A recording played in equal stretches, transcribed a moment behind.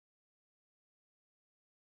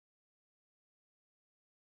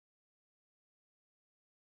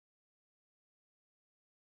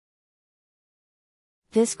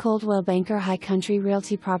This Coldwell Banker High Country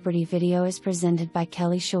Realty property video is presented by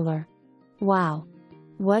Kelly Schuler. Wow!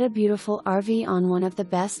 What a beautiful RV on one of the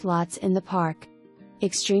best lots in the park.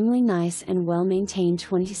 Extremely nice and well-maintained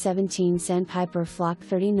 2017 Sandpiper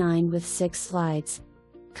FLOK39 with 6 slides.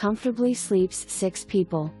 Comfortably sleeps 6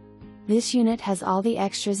 people. This unit has all the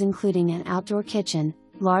extras including an outdoor kitchen,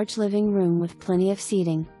 large living room with plenty of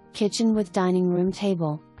seating, kitchen with dining room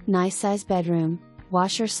table, nice size bedroom,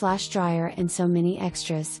 washer/dryer and so many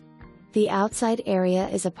extras. The outside area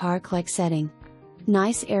is a park-like setting.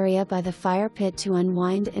 Nice area by the fire pit to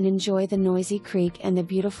unwind and enjoy the noisy creek and the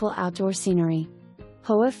beautiful outdoor scenery.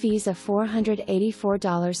 HOA fees of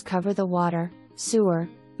 $484 cover the water, sewer,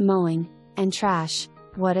 mowing, and trash.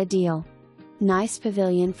 What a deal! Nice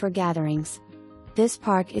pavilion for gatherings. This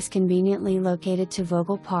park is conveniently located to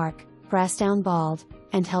Vogel Park, Brasstown Bald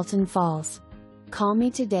Helton Falls. Call me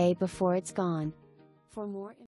today before it's gone. For more